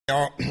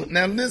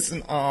Now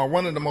listen,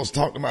 one of the most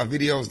talked about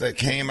videos that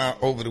came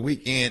out over the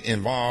weekend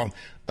involved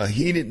a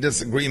heated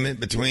disagreement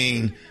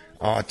between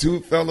two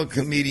fellow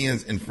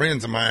comedians and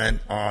friends of mine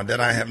that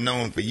I have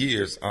known for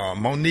years.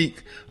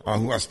 Monique,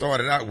 who I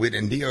started out with,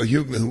 and D.L.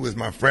 Hughley, who is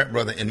my frat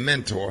brother and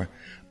mentor.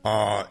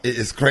 It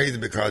is crazy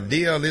because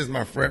D.L. is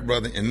my frat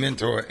brother and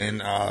mentor,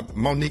 and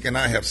Monique and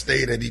I have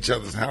stayed at each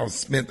other's house,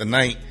 spent the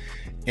night,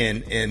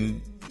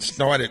 and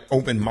started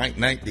open mic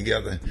night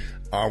together.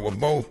 We're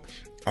both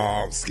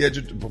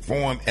scheduled to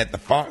perform at the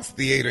Fox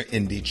Theater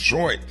in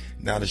Detroit.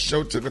 Now, the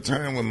show took a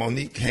turn when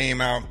Monique came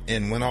out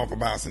and went off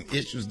about some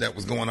issues that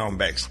was going on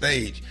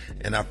backstage,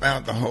 and I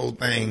found the whole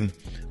thing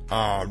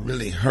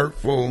really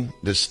hurtful,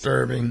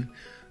 disturbing,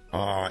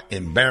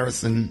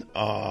 embarrassing.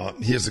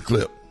 Here's a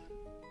clip.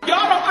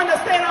 Y'all don't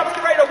understand. I was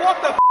ready to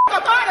walk the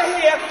up out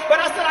of here, but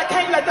I said I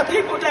can't let the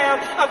people down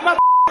of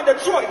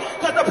Detroit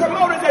because the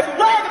promoters is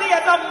raggedy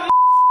as a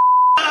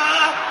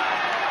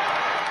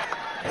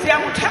See,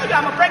 I'm going to tell you,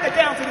 I'm going to break it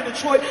down to you,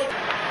 Detroit.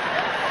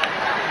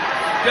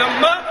 The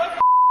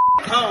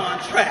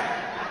contract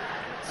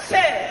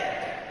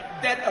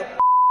said that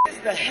is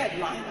the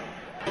headliner.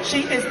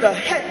 She is the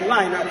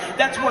headliner.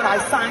 That's what I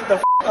signed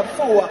the up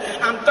for.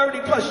 I'm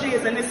 30 plus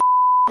years in this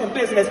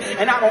business,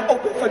 and I don't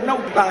open for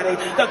nobody.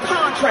 The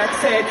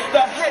contract said the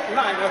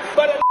headliner,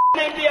 but a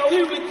named D.L.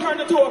 Hughley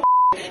turned into a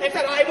and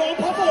said, I won't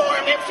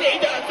perform if she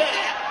does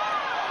that.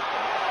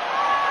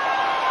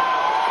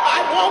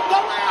 I won't go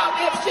out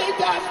if she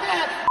does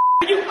that.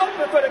 You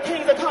open for the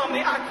kings of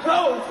comedy, I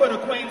close for the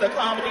queens of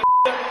comedy.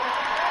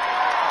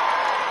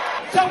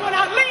 So when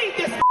I leave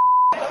this,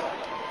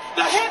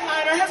 the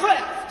headliner has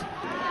left.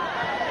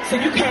 So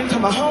you came to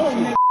my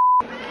home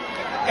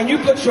and you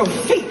put your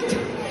feet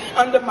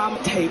under my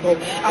table.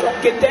 I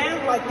don't get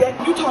down like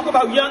that. You talk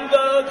about Young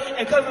Thug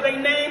and because of their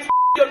names,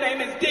 your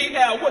name is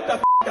DL. What the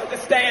does it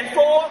stand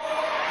for?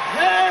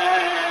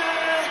 Hey,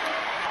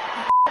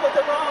 with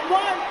the wrong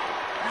one.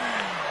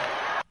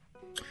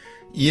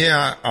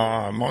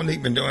 Yeah,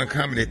 Monique been doing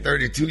comedy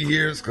 32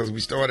 years because we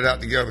started out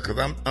together because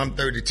I'm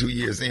 32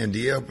 years in.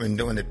 DL been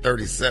doing it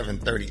 37,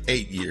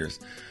 38 years.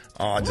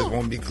 I just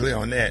want to be clear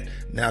on that.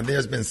 Now,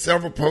 there's been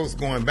several posts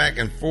going back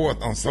and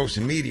forth on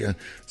social media,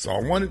 so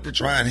I wanted to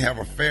try and have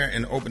a fair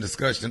and open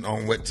discussion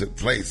on what took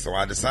place. So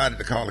I decided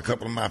to call a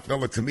couple of my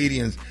fellow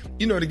comedians,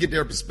 to get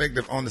their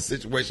perspective on the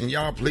situation.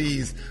 Y'all,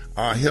 please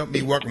help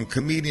me welcome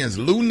comedians.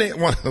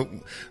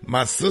 Lenell,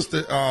 my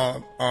sister,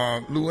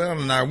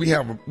 Luell and I, we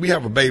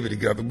have a baby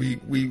together. We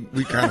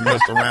kind of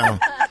messed around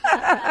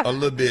a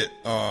little bit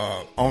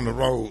on the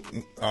road.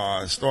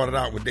 Started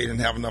out with they didn't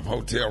have enough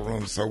hotel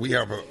rooms, so we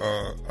have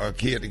a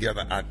kid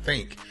together, I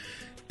think.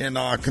 And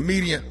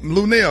comedian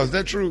Lenell, is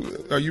that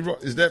true? Are you?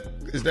 Is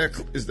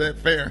that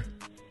fair?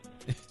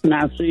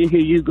 Now, see, here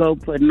you go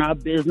putting our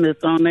business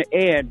on the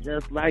air,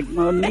 just like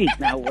Monique.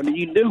 Now, what are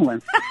you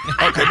doing?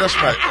 Okay, that's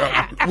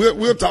right.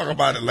 We'll talk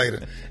about it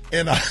later.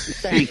 And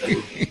thank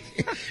you.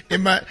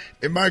 and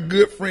my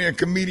good friend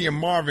comedian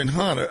Marvin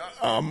Hunter.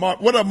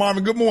 What up,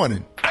 Marvin? Good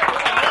morning.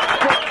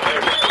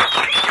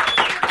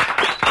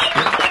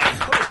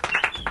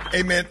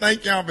 Hey, man,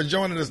 thank y'all for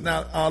joining us.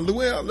 Now,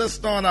 Luell, let's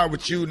start out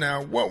with you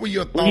now. What were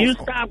your thoughts? You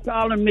stop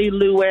calling me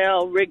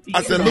Luell, Rickey.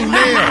 I said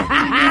Lenell.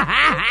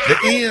 The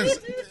ends.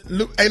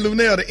 Hey,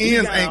 Lenell, the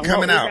ends ain't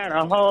coming out.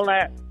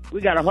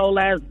 We got a whole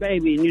ass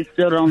baby, and you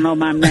still don't know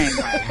my name. Hey,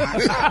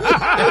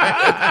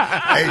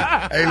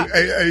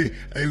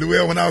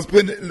 Luell, when I was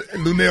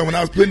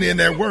putting in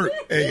that work,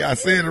 hey, I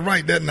said it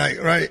right that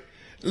night, right?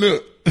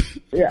 Look.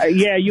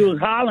 Yeah, you was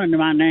hollering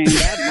my name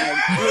that night.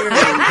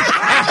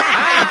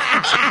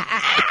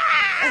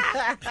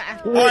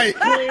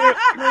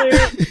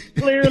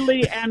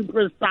 Clearly and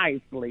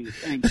precisely.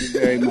 Thank you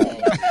very much.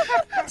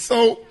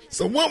 So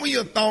what were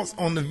your thoughts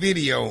on the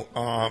video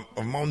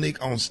of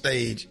Monique on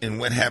stage and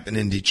what happened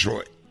in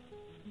Detroit?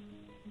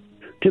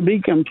 To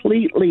be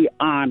completely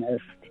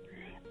honest,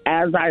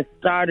 as I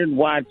started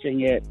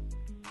watching it,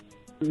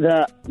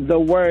 the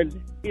word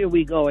 "here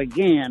we go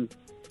again"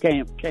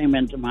 came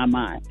into my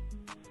mind.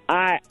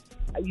 I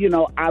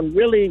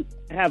really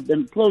have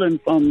been pulling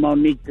from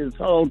Monique this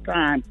whole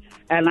time.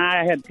 And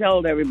I had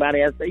told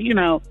everybody, I said,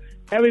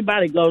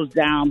 everybody goes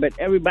down, but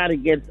everybody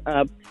gets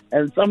up,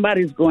 and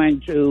somebody's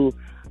going to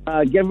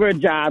give her a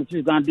job.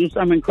 She's going to do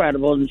something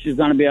incredible, and she's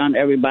going to be on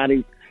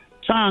everybody's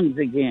tongues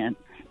again.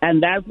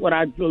 And that's what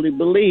I truly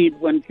believed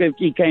when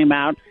 50 came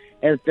out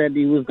and said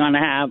he was going to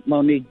have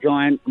Monique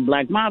join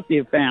Black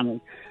Mafia family.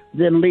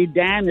 Then Lee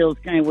Daniels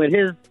came with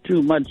his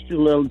too much,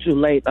 too little, too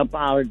late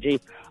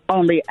apology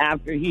only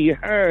after he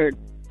heard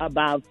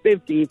about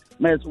 50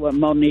 messing with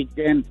Monique.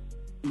 Then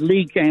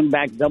Lee came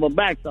back, double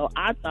back. So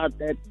I thought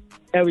that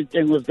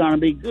everything was going to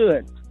be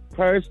good.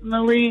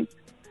 Personally,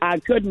 I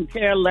couldn't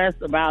care less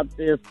about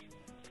this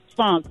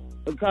funk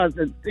because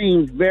it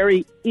seems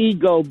very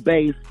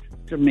ego-based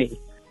to me.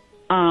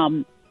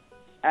 I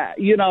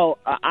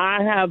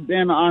have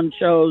been on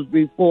shows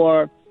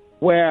before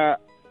where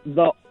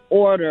the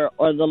order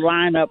or the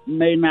lineup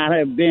may not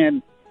have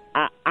been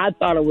I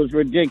thought it was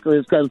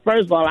ridiculous because,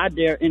 first of all, I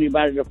dare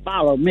anybody to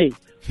follow me,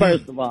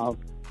 first of all.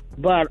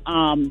 But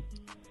I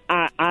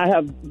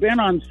have been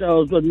on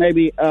shows with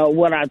maybe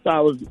what I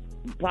thought was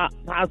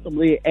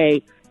possibly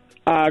a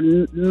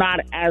not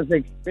as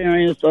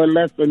experienced or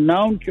lesser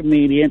known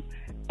comedian.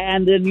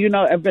 And then,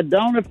 if it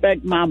don't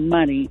affect my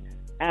money,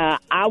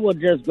 I will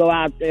just go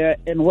out there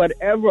in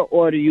whatever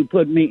order you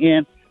put me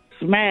in,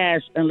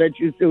 smash, and let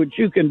you see what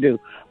you can do.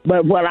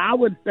 But what I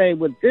would say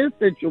with this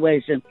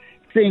situation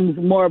seems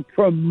more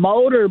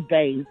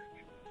promoter-based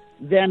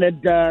than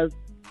it does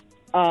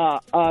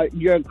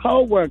your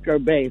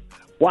coworker-based.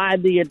 Why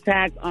the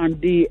attack on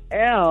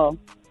DL,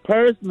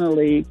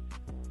 personally,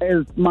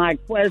 is my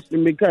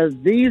question, because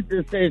these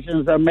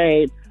decisions are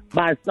made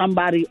by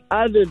somebody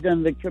other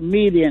than the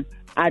comedian.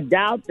 I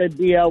doubt that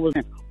DL was,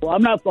 well,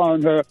 I'm not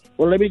following her.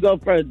 Well, let me go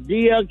first.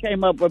 DL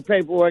came up with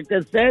paperwork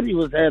that said he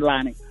was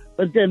headlining.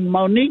 But then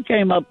Monique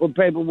came up with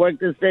paperwork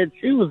that said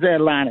she was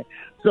headlining.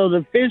 So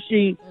the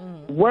fishy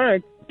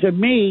work, to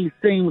me,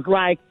 seems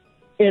like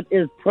it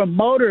is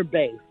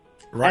promoter-based.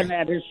 Right. And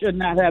that it should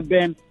not have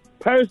been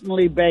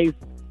personally based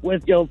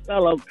with your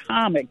fellow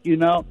comic,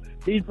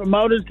 These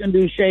promoters can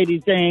do shady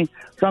things.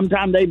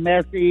 Sometimes they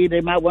messy. They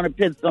might want to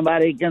pit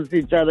somebody against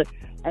each other.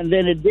 And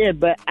then it did.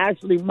 But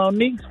actually,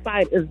 Monique's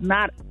fight is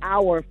not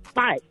our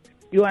fight.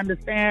 You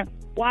understand?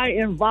 Why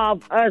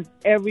involve us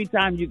every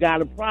time you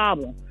got a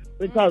problem?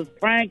 Because,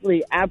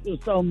 frankly, after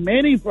so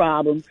many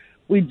problems,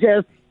 I'm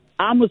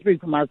going to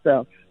speak for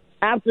myself.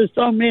 After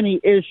so many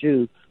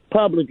issues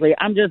publicly,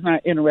 I'm just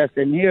not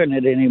interested in hearing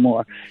it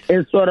anymore.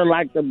 It's sort of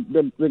like the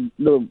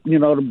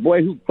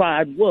boy who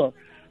cried wolf.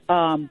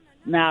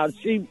 Now,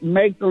 she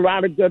makes a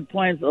lot of good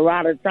points a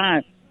lot of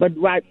times. But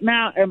right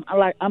now,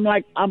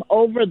 I'm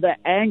over the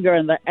anger,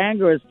 and the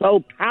anger is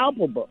so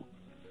palpable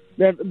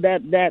that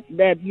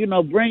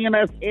bringing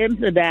us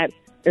into that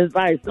is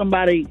like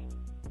somebody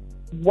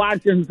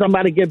watching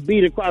somebody get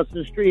beat across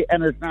the street,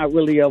 and it's not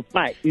really a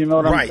fight. You know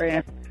what I'm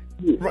saying?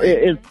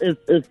 Right.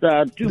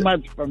 It's too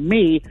much for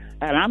me,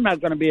 and I'm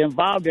not going to be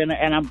involved in it,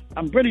 and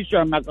I'm pretty sure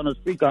I'm not going to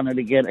speak on it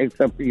again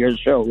except for your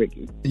show,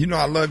 Ricky.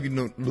 I love you,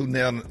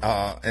 Lenell,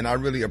 and I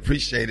really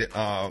appreciate it.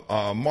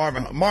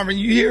 Marvin,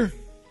 you here?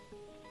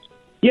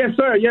 Yes,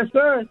 sir. Yes,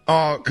 sir.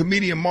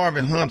 Comedian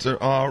Marvin Hunter.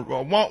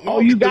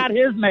 You got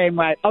his name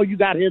right. Oh, you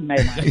got his name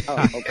right.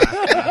 Oh, okay.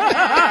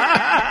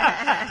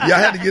 Yeah, I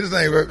had to get his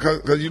name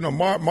because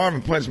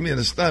Marvin punched me in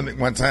the stomach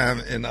one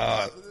time, and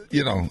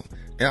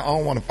and I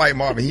don't want to fight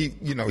Marvin. He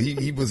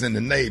was in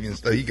the Navy and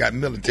stuff. He got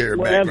military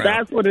background. If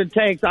that's what it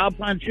takes, I'll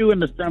punch you in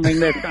the stomach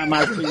next time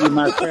I see you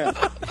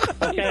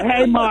myself. Okay.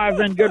 Hey,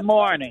 Marvin. Good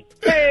morning.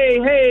 Hey,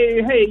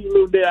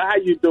 Lenell. How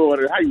you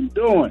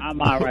doing? I'm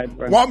all right,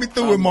 bro. Walk me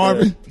through it,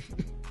 Marvin.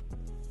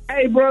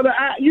 Hey, brother.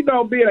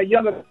 Being a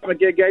younger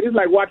gay, it's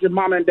like watching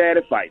mama and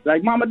daddy fight.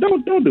 Like, mama,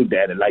 don't do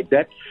daddy like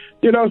that.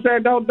 You know what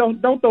I'm saying?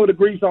 Don't throw the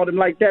grease on him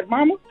like that,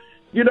 mama.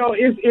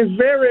 It's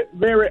very,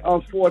 very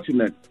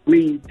unfortunate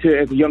me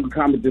as a younger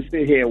comic to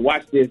sit here and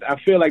watch this. I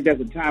feel like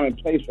there's a time and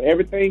place for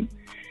everything,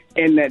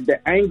 and that the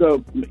anger,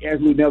 as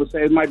Lenell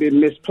said, might be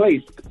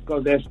misplaced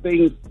because as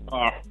things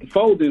are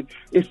unfolding,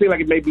 it seems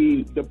like it may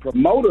be the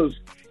promoter's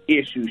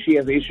issue. She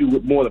has an issue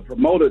with more the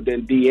promoter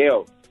than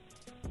DL,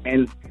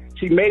 and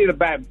she made it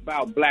about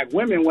black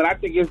women when I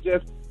think it's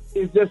just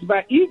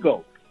about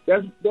ego.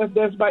 That's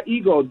about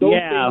ego. Those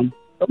things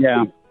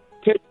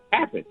tend to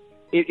happen.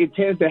 It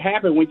tends to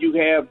happen when you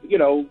have,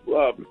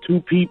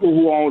 two people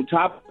who are on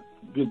top.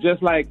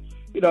 Just like,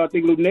 I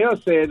think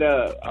Lenell said,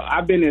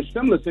 I've been in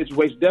similar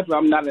situations. Definitely,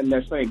 I'm not in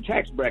that same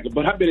tax bracket,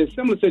 but I've been in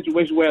similar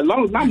situations where as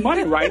long as my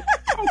money right,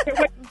 I don't care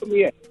what for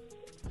me at.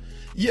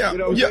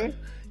 Yeah,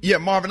 yeah,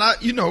 Marvin.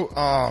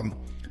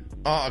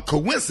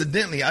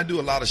 Coincidentally, I do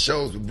a lot of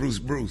shows with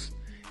Bruce.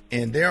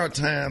 And there are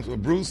times where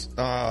Bruce,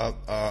 the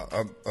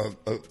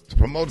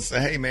promoter say,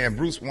 "Hey man,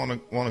 Bruce want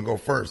to go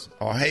first,"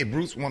 or "Hey,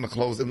 Bruce want to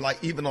close." And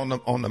like even on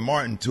the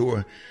Martin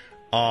tour,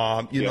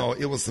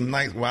 it was some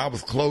nights where I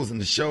was closing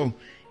the show,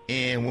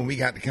 and when we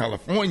got to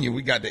California,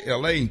 we got to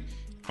L.A.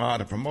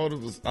 The promoter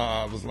was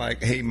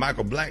like, "Hey,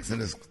 Michael Blackson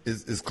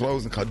is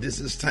closing because this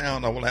is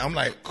town." I'm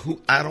like,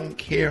 cool, I don't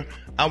care.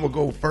 I will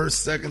go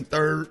first, second,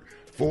 third,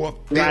 fourth,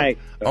 fifth,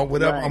 or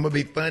whatever. I'm gonna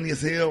be funny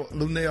as hell,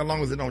 Lenell, as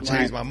long as it don't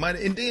change my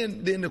money. And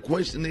then the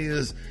question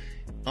is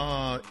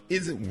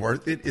it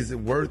worth it? Is it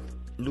worth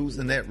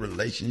losing that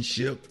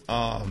relationship?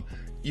 I'm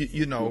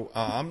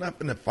not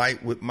gonna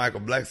fight with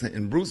Michael Blackson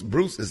and Bruce.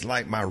 Bruce is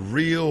like my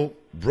real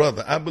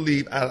brother. I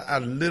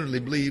literally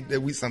believe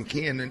that we some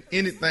kin, and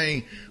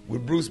anything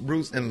with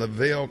Bruce and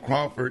Lavelle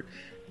Crawford,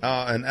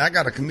 and I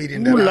got a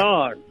comedian that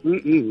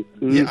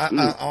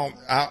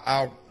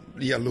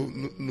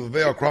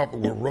Lavelle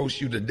Crawford will roast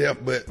you to death,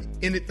 but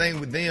anything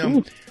with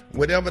them,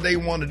 whatever they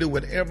want to do,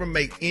 whatever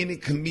make any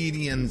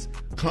comedians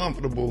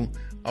comfortable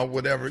or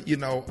whatever,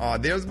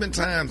 there's been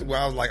times where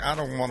I was like, I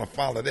don't want to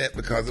follow that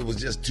because it was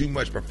just too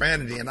much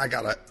profanity, and I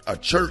got a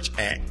church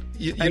act.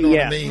 You know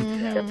what I mean?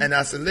 Mm-hmm. And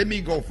I said, let me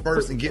go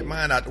first and get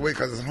mine out the way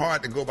because it's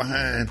hard to go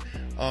behind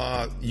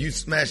you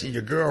smashing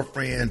your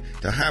girlfriend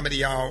to how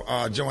many of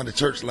y'all joined the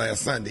church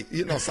last Sunday.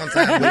 You know,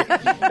 sometimes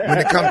when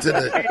it comes to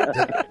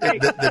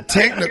the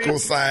technical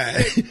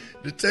side,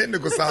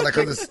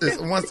 because it's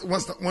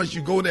once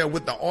you go there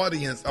with the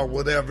audience or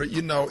whatever,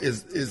 you know,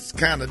 it's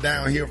kind of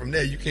downhill from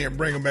there. You can't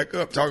bring them back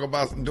up. Talk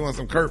about doing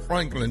some Kurt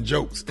Franklin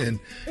jokes and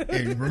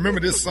remember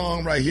this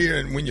song right here.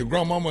 And when your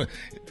grandmama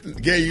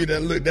gave you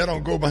that look, that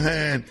don't go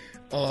behind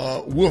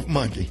Wolf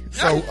Monkey.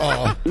 So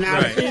right.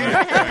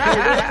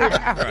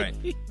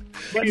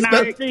 But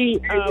now see,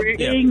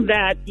 being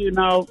that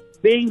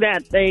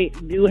they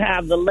do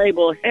have the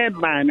label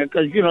headliner,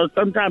 because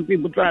sometimes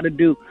people try to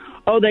do,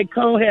 they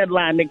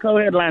co-headline.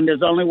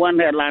 There's only one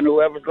headliner.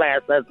 Whoever's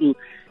last, that's who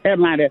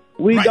headliner.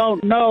 We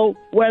don't know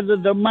whether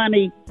the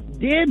money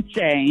did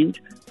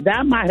change.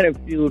 That might have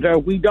fueled her.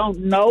 We don't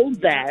know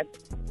that.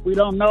 We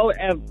don't know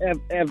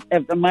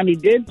if the money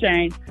did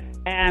change,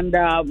 and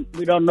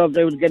we don't know if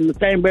they was getting the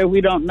same. But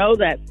we don't know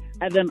that.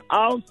 And then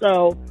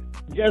also,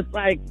 just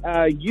like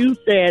you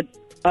said,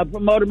 a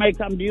promoter may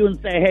come to you and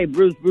say, hey,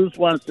 Bruce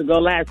wants to go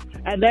last.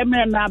 And that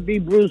may not be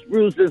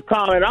Bruce's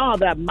call at all.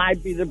 That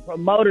might be the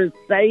promoter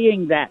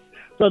saying that.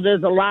 So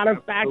there's a lot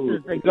of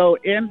factors that go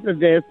into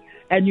this,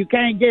 and you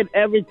can't get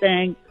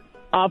everything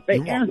off of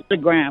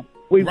Instagram.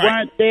 We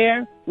weren't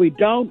there. We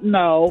don't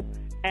know.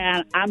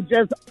 And I'm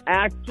just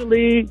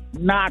actually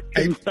not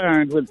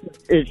concerned with this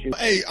issue.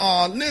 Hey,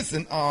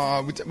 listen,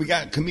 we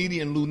got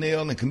comedian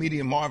Lenell and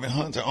comedian Marvin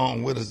Hunter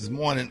on with us this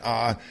morning,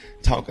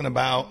 talking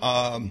about,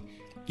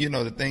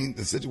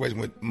 the situation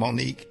with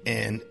Monique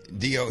and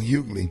D.L.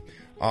 Hughley.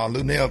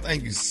 Lenell,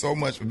 thank you so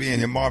much for being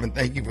here. Marvin,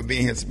 thank you for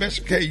being here.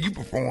 Special K, you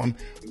perform.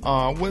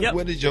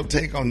 What is your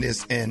take on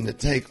this and the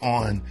take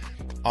on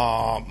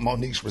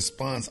Monique's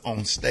response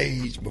on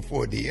stage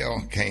before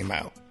D.L. came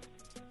out?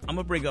 I'm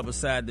going to bring up a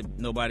side that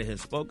nobody has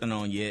spoken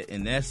on yet,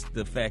 and that's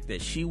the fact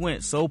that she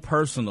went so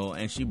personal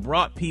and she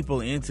brought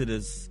people into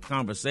this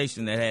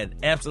conversation that had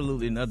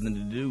absolutely nothing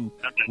to do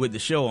with the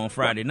show on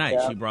Friday night.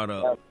 She brought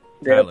up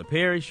Tyler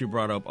Perry. She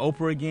brought up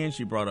Oprah again.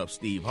 She brought up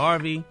Steve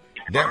Harvey.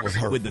 That was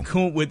her. With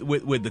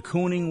the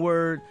cooning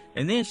word.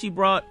 And then she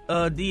brought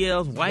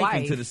DL's wife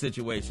into the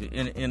situation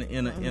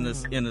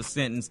in a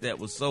sentence that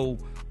was so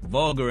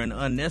vulgar and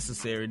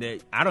unnecessary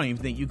that I don't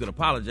even think you could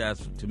apologize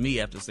to me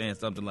after saying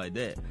something like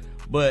that.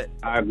 But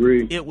I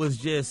agree. It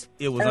was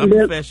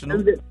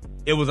unprofessional.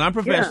 It was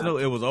unprofessional.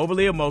 Yeah. It was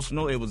overly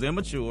emotional. It was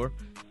immature.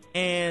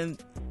 And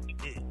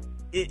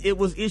it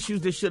was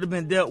issues that should have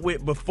been dealt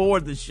with before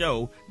the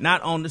show,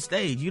 not on the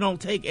stage. You don't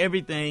take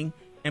everything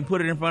and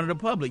put it in front of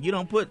the public. You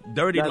don't put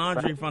dirty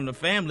laundry from the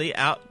family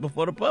out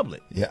before the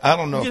public. Yeah, I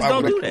don't know if I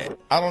would do that.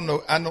 I don't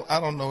know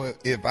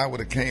if I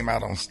would have came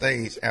out on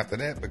stage after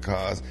that,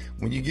 because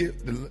when you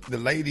get the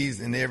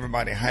ladies and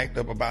everybody hyped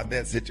up about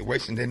that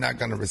situation, they're not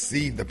going to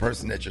receive the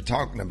person that you're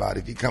talking about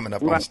if you're coming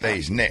up on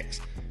stage next.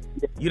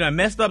 You done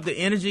messed up the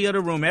energy of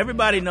the room.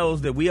 Everybody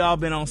knows that we all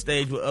been on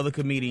stage with other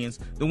comedians.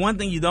 The one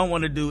thing you don't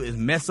want to do is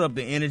mess up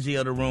the energy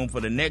of the room for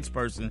the next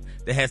person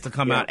that has to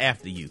come out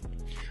after you.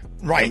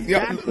 Right.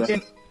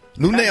 Lenell,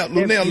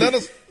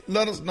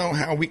 let us know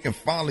how we can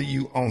follow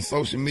you on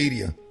social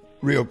media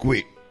real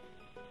quick.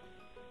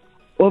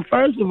 Well,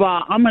 first of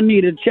all, I'm going to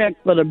need a check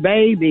for the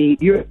baby.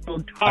 You're so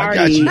tardy. I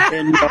got you.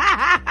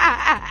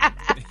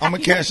 I'm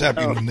going to cash app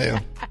you,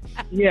 Lenell.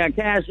 Yeah,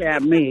 cash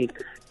app me.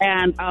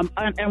 And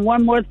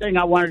one more thing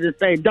I wanted to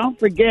say. Don't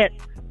forget,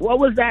 what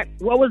was that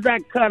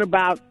cut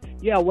about?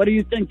 Yeah, what do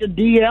you think the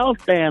DL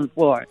stands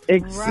for?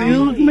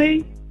 Excuse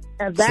me?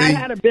 If that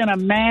had been a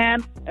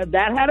man,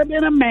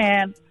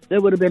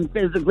 there would have been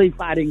physically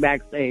fighting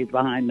backstage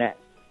behind that.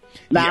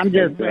 Now, I'm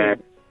just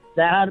saying,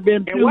 that had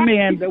been two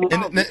men that would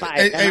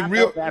fight.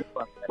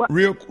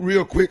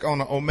 Real quick on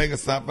the Omega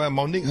Side,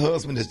 Monique's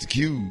husband is the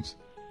Q's,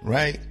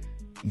 right?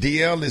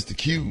 DL is the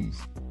Q's.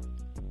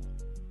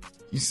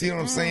 You see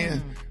what I'm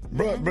saying?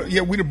 Bruh,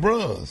 yeah, we the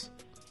bros.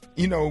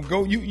 You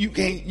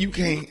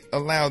can't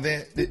allow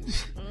that.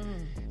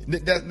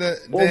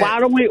 Well, why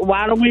don't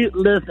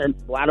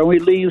we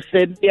leave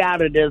Sydney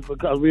out of this,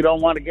 because we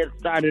don't want to get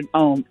started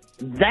on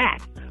that.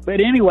 But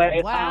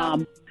anyway,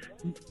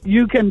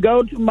 you can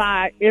go to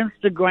my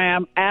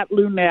Instagram at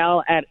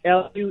Lenell at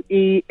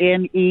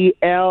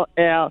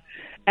LUENELL,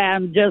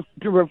 and just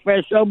to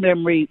refresh your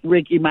memory,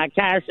 Ricky, my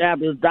cash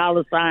app is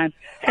 $,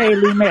 hey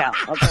Lenell.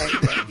 Okay.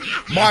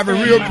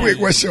 Marvin, real quick,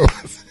 what's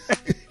yours?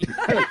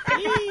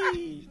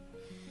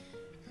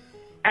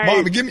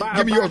 Marvin, give me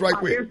yours right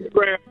quick.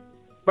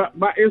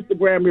 My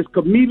Instagram is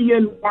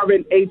comedian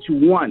Marvin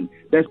H1.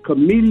 That's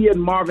comedian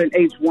Marvin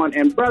H1.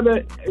 And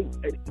brother,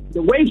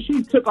 the way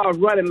she took off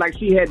running like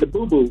she had the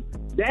boo boo,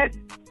 that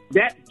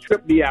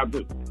tripped me out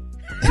too.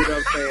 You know what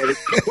I'm saying?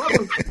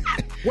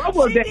 What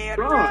was that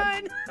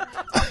run?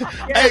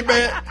 Hey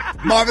man,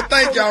 Marvin,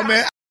 thank y'all,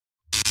 man.